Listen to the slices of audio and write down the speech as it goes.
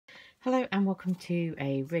Hello and welcome to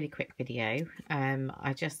a really quick video.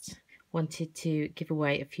 I just wanted to give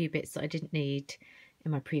away a few bits that I didn't need in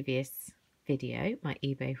my previous video, my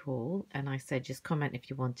eBay haul, and I said just comment if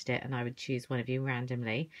you wanted it and I would choose one of you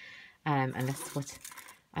randomly, and that's what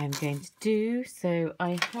I'm going to do. So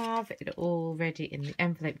I have it all ready in the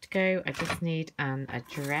envelope to go. I just need an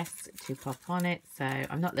address to pop on it, so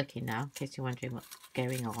I'm not looking now in case you're wondering what's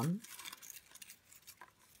going on.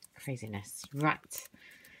 Craziness. Right.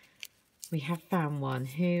 We have found one.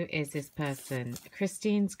 Who is this person?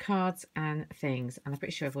 Christine's Cards and Things. And I'm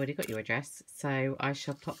pretty sure I've already got your address. So I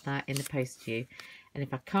shall pop that in the post to you. And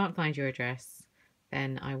if I can't find your address,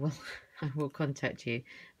 then I will contact you.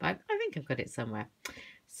 But I think I've got it somewhere.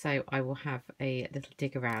 So I will have a little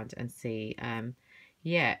dig around and see.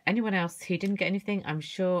 Yeah, anyone else who didn't get anything, I'm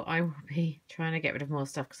sure I will be trying to get rid of more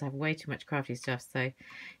stuff because I have way too much crafty stuff. So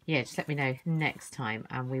yeah, just let me know next time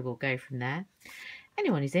and we will go from there.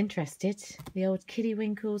 Anyone who's interested, the old kiddie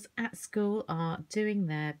winkles at school are doing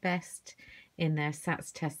their best in their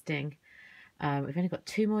SATs testing. We've only got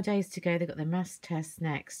 2 more days to go. They've got their maths test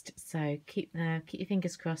next, so keep your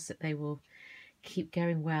fingers crossed that they will keep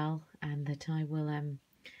going well and that I will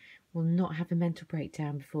not have a mental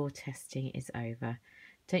breakdown before testing is over.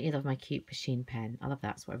 Don't you love my cute machine pen? I love that.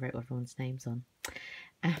 That's what I wrote everyone's names on.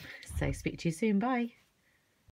 So speak to you soon. Bye.